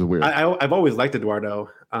 Yeah, that was weird. I've always liked Eduardo.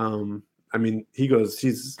 I mean,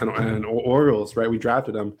 he's an Orioles, right? We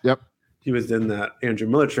drafted him. Yep. He was in that Andrew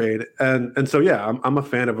Miller trade, and so yeah, I'm a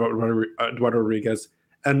fan of Eduardo Rodriguez.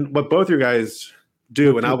 And what both you guys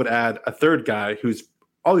do, and I would add a third guy who's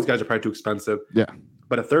all these guys are probably too expensive. Yeah.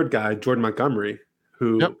 But a third guy, Jordan Montgomery,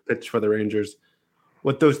 who pitched for the Rangers.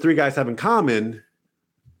 What those three guys have in common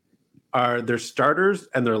are they're starters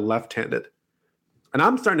and they're left-handed. And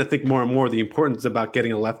I'm starting to think more and more the importance about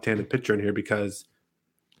getting a left-handed pitcher in here because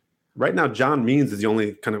right now John Means is the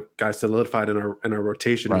only kind of guy solidified in our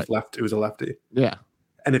rotation who's a lefty. Yeah.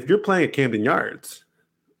 And if you're playing at Camden Yards,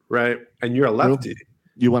 right, and you're a lefty,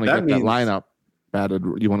 you want to get that lineup batted.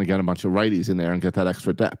 You want to get a bunch of righties in there and get that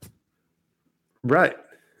extra depth. Right.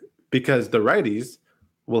 Because the righties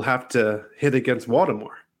will have to hit against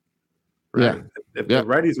Baltimore. Right? Yeah. If the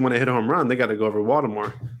righties want to hit a home run, they got to go over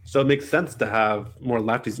Baltimore. So it makes sense to have more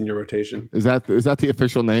lefties in your rotation. Is that the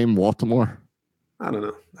official name, Baltimore? I don't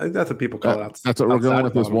know. I think that's what people call it. That's what we're going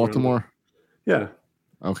with, is Baltimore? Yeah.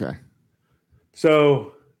 Okay.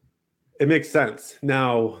 So it makes sense.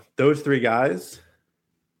 Now, those three guys,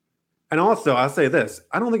 and also I'll say this,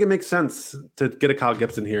 I don't think it makes sense to get a Kyle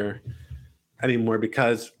Gibson here anymore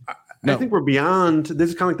because I think we're beyond, this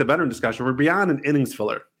is kind of like the veteran discussion, we're beyond an innings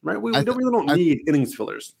filler, right? We really don't need innings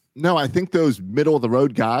fillers. No, I think those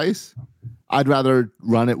middle-of-the-road guys, I'd rather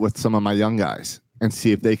run it with some of my young guys and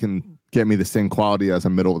see if they can get me the same quality as a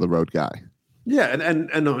middle-of-the-road guy. Yeah,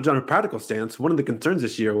 and on a practical stance, one of the concerns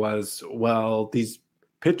this year was, well, these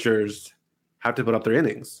pitchers have to put up their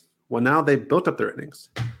innings. Well, now they've built up their innings.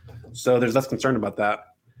 So there's less concern about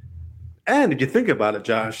that. And if you think about it,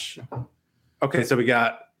 Josh, okay, so we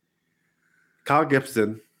got Kyle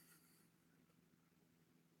Gibson,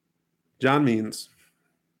 John Means.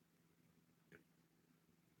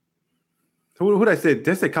 Who did I say? Did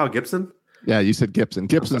I say Kyle Gibson? Yeah, you said Gibson.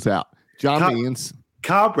 Gibson's out. John Means.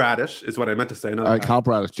 Kyle Bradish is what I meant to say. All right, Kyle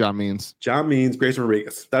Bradish, John Means. John Means, Grayson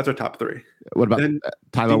Rodriguez. That's our top three. What about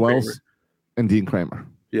Tyler Wells Kramer. and Dean Kramer?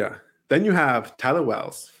 Yeah. Then you have Tyler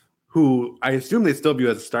Wells, who I assume they still view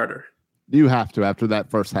as a starter. You have to after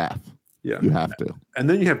that first half. Yeah. You have to. And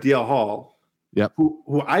then you have DL Hall. Yep.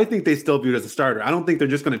 Who I think they still viewed as a starter. I don't think they're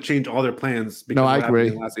just going to change all their plans because I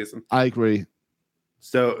agree. Last season. I agree.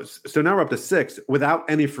 So now we're up to 6 without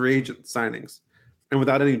any free agent signings and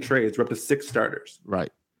without any trades. We're up to 6 starters. Right.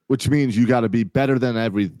 Which means you got to be better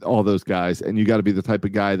than all those guys, and you got to be the type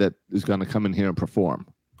of guy that is going to come in here and perform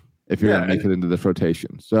if you're going to make it into this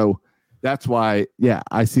rotation. So that's why,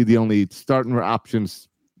 I see the only starting options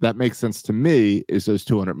that make sense to me is those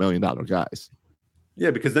 $200 million guys. Yeah,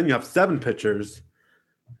 because then you have 7 pitchers,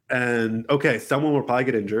 and okay, someone will probably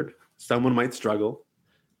get injured, someone might struggle,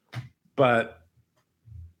 but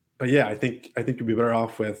yeah, I think you'd be better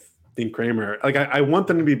off with Dean Kramer. Like I want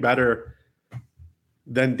them to be better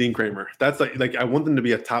than Dean Kramer. That's like I want them to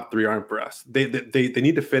be a top 3 arm for us. They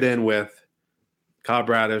need to fit in with Kyle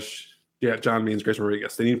Bradish, John Means, Grayson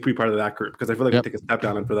Rodriguez. They need to be part of that group because I feel like we take a step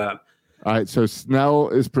down for that. All right, so Snell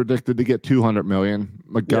is predicted to get $200 million.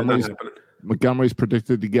 Montgomery's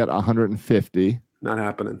predicted to get $150. Not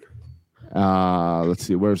happening. Let's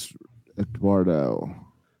see, where's Eduardo?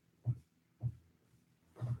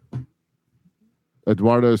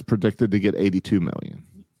 Eduardo's predicted to get $82 million.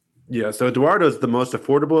 Yeah, so Eduardo's the most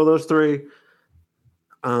affordable of those 3.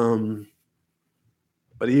 But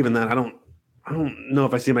even that, I don't know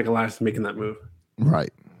if I see Michael Elias making that move.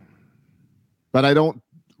 Right. But I don't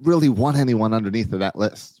really want anyone underneath of that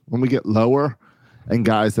list. When we get lower and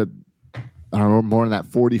guys that are more in that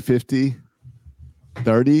 40, 50,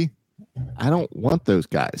 30, I don't want those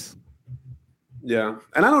guys. Yeah.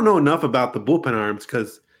 And I don't know enough about the bullpen arms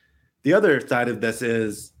because the other side of this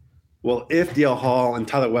is, well, if DL Hall and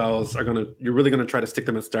Tyler Wells you're really going to try to stick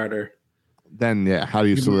them as starter. Then, how do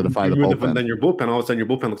you solidify the bullpen? Then your bullpen, all of a sudden your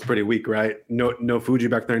bullpen looks pretty weak, right? No Fuji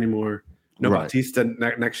back there anymore. No Bautista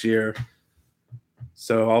next year.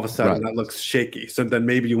 So all of a sudden that looks shaky. So then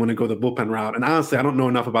maybe you want to go the bullpen route. And honestly, I don't know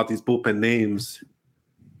enough about these bullpen names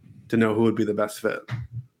to know who would be the best fit.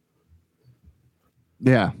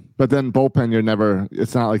 Yeah, but then bullpen,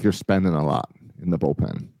 it's not like you're spending a lot in the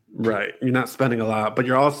bullpen. Right. You're not spending a lot, but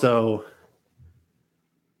you're also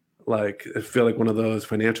like, I feel like one of those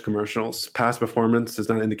financial commercials. Past performance is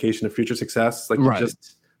not an indication of future success. Like,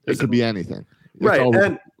 it could be anything. Right.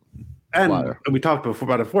 And we talked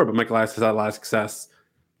about it before, but Michael Elias has had a lot of success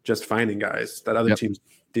just finding guys that other teams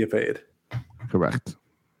DFA'd. Correct.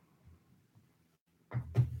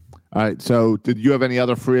 All right. So, did you have any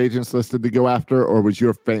other free agents listed to go after, or was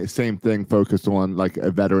your same thing focused on like a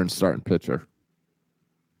veteran starting pitcher,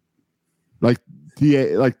 like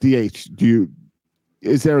DH?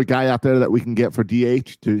 Is there a guy out there that we can get for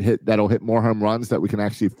DH that'll hit more home runs that we can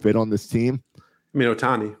actually fit on this team? I mean,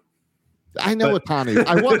 Ohtani. I know Ohtani.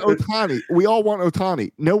 I want Ohtani. We all want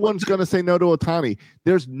Ohtani. No one's going to say no to Ohtani.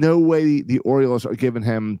 There's no way the Orioles are giving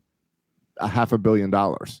him $500 million.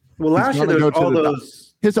 Well, last year there's all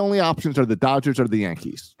those. His only options are the Dodgers or the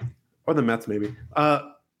Yankees. Or the Mets, maybe.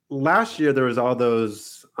 Last year there was all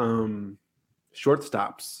those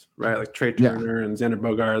shortstops, right? Like Trey Turner and Xander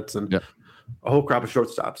Bogaerts and a whole crop of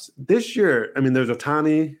shortstops. This year, I mean, there's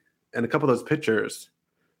Ohtani and a couple of those pitchers,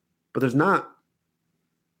 but there's not.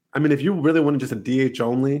 I mean, if you really want just a DH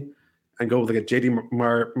only and go with like a JD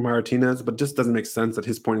Martinez, but it just doesn't make sense at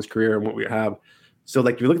his point in his career and what we have. So,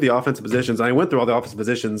 like, if you look at the offensive positions, and I went through all the offensive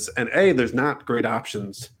positions, and there's not great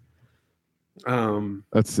options.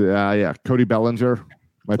 Let's see. Cody Bellinger.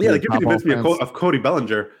 Like you can convince me of Cody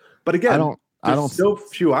Bellinger, but again, there's so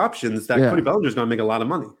few options that Cody Bellinger is going to make a lot of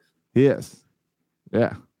money. He is.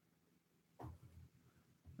 Yeah.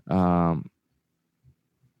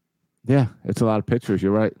 Yeah, it's a lot of pitchers.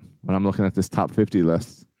 You're right. When I'm looking at this top 50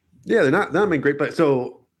 list. Yeah, they're not being great players.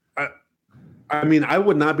 So, I mean, I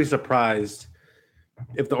would not be surprised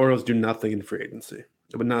if the Orioles do nothing in free agency.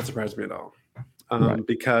 It would not surprise me at all.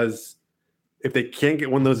 Because if they can't get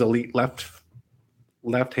one of those elite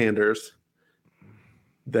left-handers,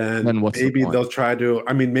 then maybe they'll try to.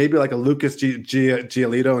 I mean, maybe like a Lucas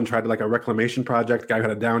Giolito and try to like a reclamation project. Guy who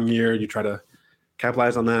had a down year. You try to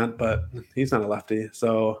capitalize on that, but he's not a lefty,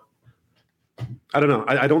 so. I don't know.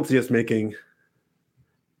 I don't see us making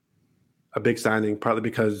a big signing, partly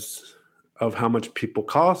because of how much people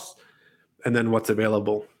cost and then what's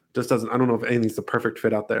available. Just doesn't. I don't know if anything's the perfect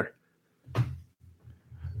fit out there.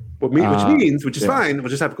 Which is fine. We'll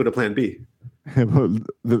just have to go to Plan B. Using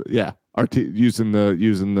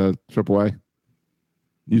the AAA,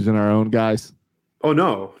 using our own guys. Oh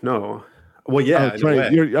no. Well, yeah.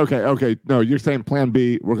 Okay. No, you're saying Plan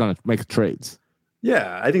B. We're gonna make trades.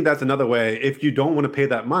 Yeah, I think that's another way. If you don't want to pay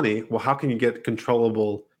that money, well, how can you get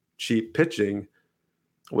controllable, cheap pitching?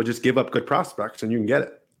 We'll just give up good prospects and you can get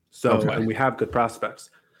it. And we have good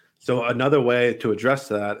prospects. So another way to address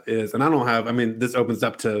that is, and this opens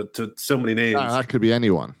up to so many names. That could be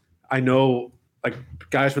anyone. I know, like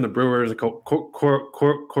guys from the Brewers,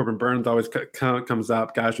 Corbin Burns always comes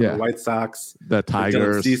up. Guys from the White Sox, the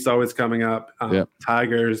Tigers, Cease always coming up.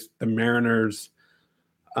 Tigers, the Mariners,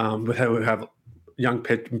 we have young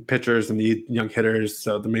pitchers and need young hitters,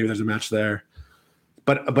 so maybe there's a match there.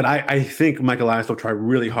 But I think Michael Elias will try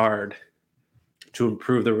really hard to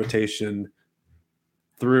improve the rotation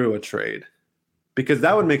through a trade, because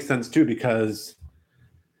that would make sense too. Because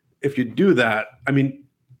if you do that, I mean,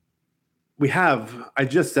 I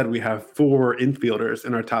just said we have 4 infielders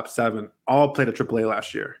in our top 7, all played at AAA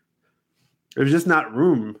last year. There's just not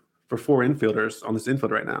room for 4 infielders on this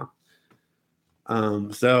infield right now.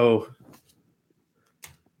 So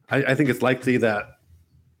I think it's likely that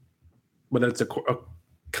whether it's a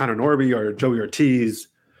Connor Norby or Joey Ortiz,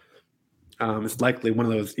 it's likely one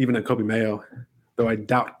of those, even a Kobe Mayo, though I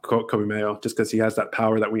doubt Kobe Mayo just because he has that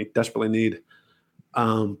power that we desperately need.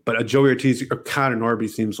 But a Joey Ortiz or Connor Norby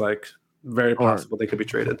seems like very possible they could be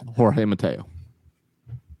traded. Jorge Mateo.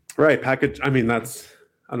 Right. Package. I mean, I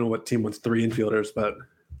don't know what team wants 3 infielders, but.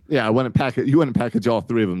 Yeah, you wouldn't package all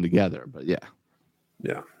 3 of them together, but yeah.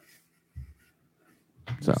 Yeah.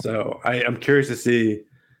 So I'm curious to see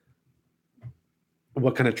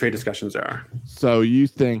what kind of trade discussions there are. So you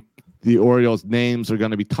think the Orioles' names are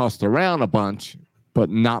going to be tossed around a bunch, but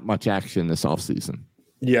not much action this offseason?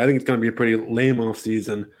 Yeah, I think it's going to be a pretty lame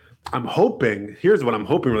offseason. Here's what I'm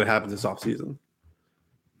hoping really happens this offseason.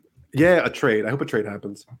 Yeah, a trade. I hope a trade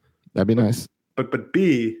happens. That'd be nice. But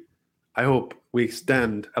B, I hope we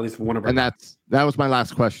extend at least one of our. And that was my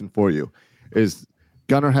last question for you. Is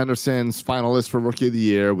Gunnar Henderson's finalist for Rookie of the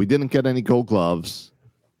Year? We didn't get any Gold Gloves.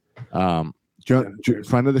 Friend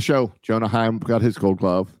of the show, Jonah Heim got his Gold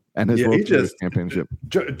Glove. and his Yeah, World he Series just- championship.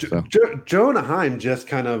 Jonah Heim just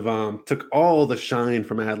kind of took all the shine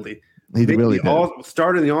from Adley. He really did.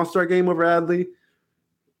 Started in the All-Star game over Adley,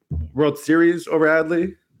 World Series over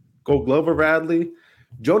Adley, Gold Glove over Adley.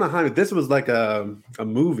 Jonah Heim, if this was like a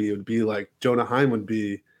movie, it would be like Jonah Heim would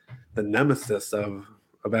be the nemesis of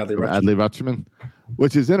Adley Rutschman. Adley Rutschman,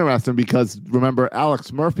 which is interesting because remember,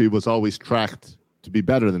 Alex Murphy was always tracked to be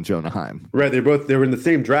better than Jonah Heim. Right, they were in the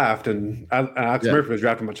same draft, and Alex Murphy was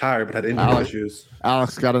drafted much higher, but had injury issues.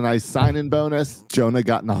 Alex got a nice sign-in bonus. Jonah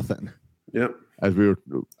got nothing. Yep. As we were,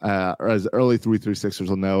 as early 336ers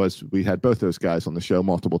will know, as we had both those guys on the show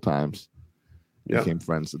multiple times, became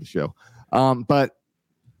friends of the show. But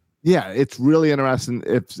yeah, it's really interesting.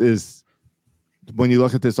 When you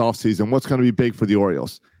look at this offseason, what's going to be big for the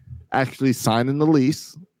Orioles? Actually signing the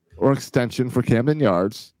lease or extension for Camden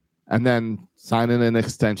Yards, and then signing an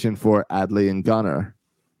extension for Adley and Gunnar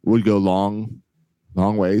would go long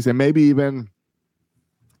ways, and maybe even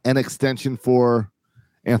an extension for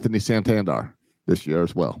Anthony Santander this year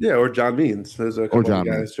as well. Yeah, or John Means. There's a couple of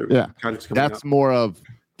guys. That's more of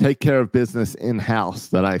take care of business in-house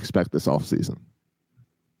that I expect this offseason.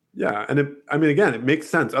 Yeah, and it makes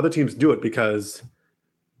sense. Other teams do it because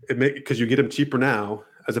you get them cheaper now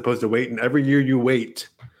as opposed to waiting. Every year you wait,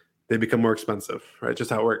 they become more expensive, right? Just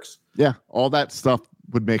how it works. Yeah, all that stuff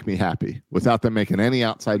would make me happy without them making any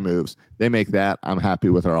outside moves. They make that. I'm happy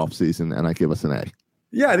with our offseason, and I give us an A.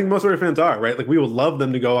 Yeah, I think most Orioles fans are, right? Like, we would love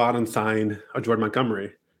them to go out and sign a Jordan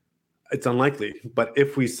Montgomery. It's unlikely. But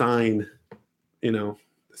if we sign,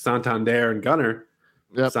 Santander and Gunnar,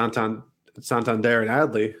 Santander and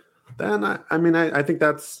Adley, then I think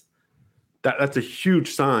that's a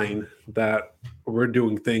huge sign that we're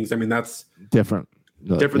doing things. I mean, that's different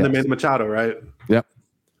than Manny Machado, right? Yep.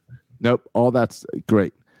 Nope. All that's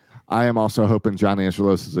great. I am also hoping John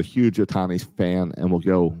Angelos is a huge Ohtani fan and will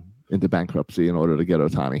go into bankruptcy in order to get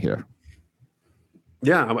Ohtani here.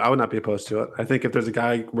 Yeah, I would not be opposed to it. I think if there's a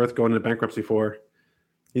guy worth going into bankruptcy for,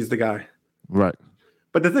 he's the guy. Right.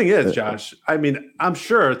 But the thing is, Josh, I'm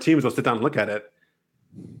sure teams will sit down and look at it.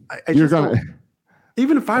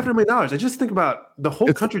 Even $500 million. I just think about the whole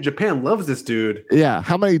country. Japan loves this dude. Yeah.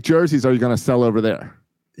 How many jerseys are you going to sell over there?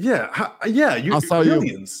 Yeah. I'll tell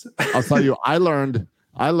millions. I'll tell you. I learned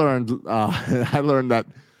that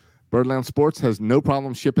Birdland Sports has no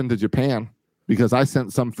problem shipping to Japan because I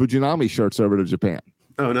sent some Fujinami shirts over to Japan.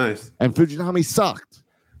 Oh, nice. And Fujinami sucked.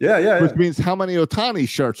 Yeah. Which means how many Ohtani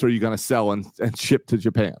shirts are you going to sell and ship to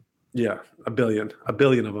Japan? Yeah, a billion of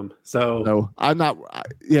them. So I'm not.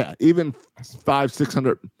 Even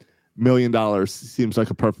 $500-600 million seems like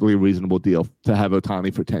a perfectly reasonable deal to have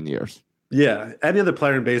Ohtani for 10 years. Yeah, any other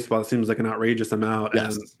player in baseball seems like an outrageous amount,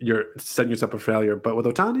 and you're setting yourself up for failure. But with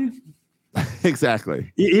Ohtani,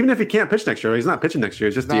 exactly. Even if he can't pitch next year, he's not pitching next year.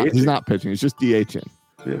 He's just DHing. He's not pitching. He's just DHing.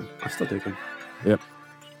 Yeah, I'll still take him. Yep.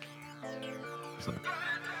 So.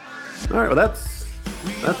 All right. Well, that's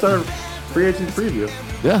our free agent preview.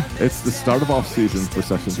 Yeah, it's the start of off season for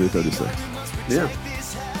Section 336. Yeah.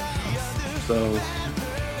 So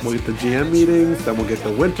we'll get the GM meetings, then we'll get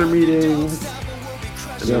the winter meetings,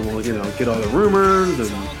 and then we'll get all the rumors,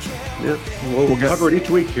 and we'll cover it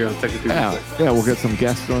each week here on Section 336. Yeah, we'll get some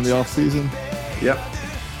guests during the off season. Yep.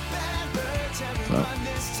 So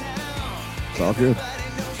it's all good.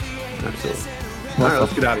 Absolutely. All right,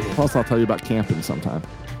 let's get out of here. Plus, I'll tell you about camping sometime.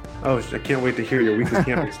 Oh, I can't wait to hear your weekly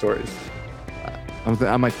camping stories. I'm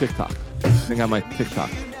on my TikTok. I think on my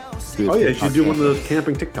TikTok. Oh, yeah, you should do one of those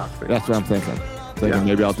camping TikTok things. That's what I'm thinking.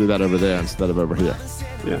 Maybe I'll do that over there instead of over here.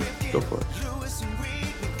 Yeah, go for it.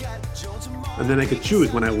 And then I could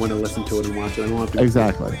choose when I want to listen to it and watch it. I don't have to.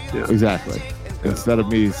 Exactly. Yeah. Exactly. Yeah. Instead of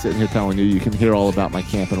me sitting here telling you can hear all about my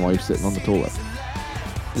camping while you're sitting on the toilet.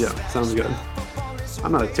 Yeah, sounds good.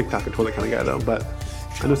 I'm not a TikTok and toilet kind of guy, though, but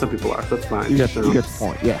I know some people are, so that's fine. You get the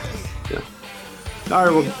point, yeah. All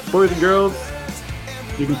right, well, boys and girls,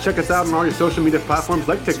 you can check us out on all your social media platforms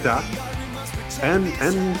like TikTok and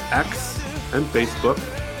X and Facebook.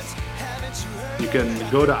 You can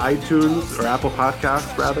go to iTunes or Apple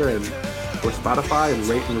Podcasts, rather, or Spotify and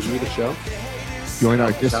rate and review the show. Join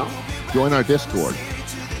our Discord.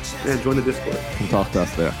 Yeah, join the Discord. You can talk to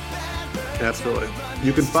us there. Absolutely.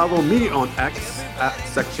 You can follow me on X at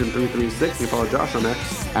Section 336. You can follow Josh on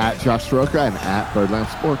X at Josh Soroka and at Birdland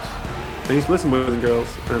Sports. Thanks for listening, boys and girls.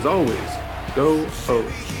 And as always, go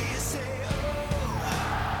O's.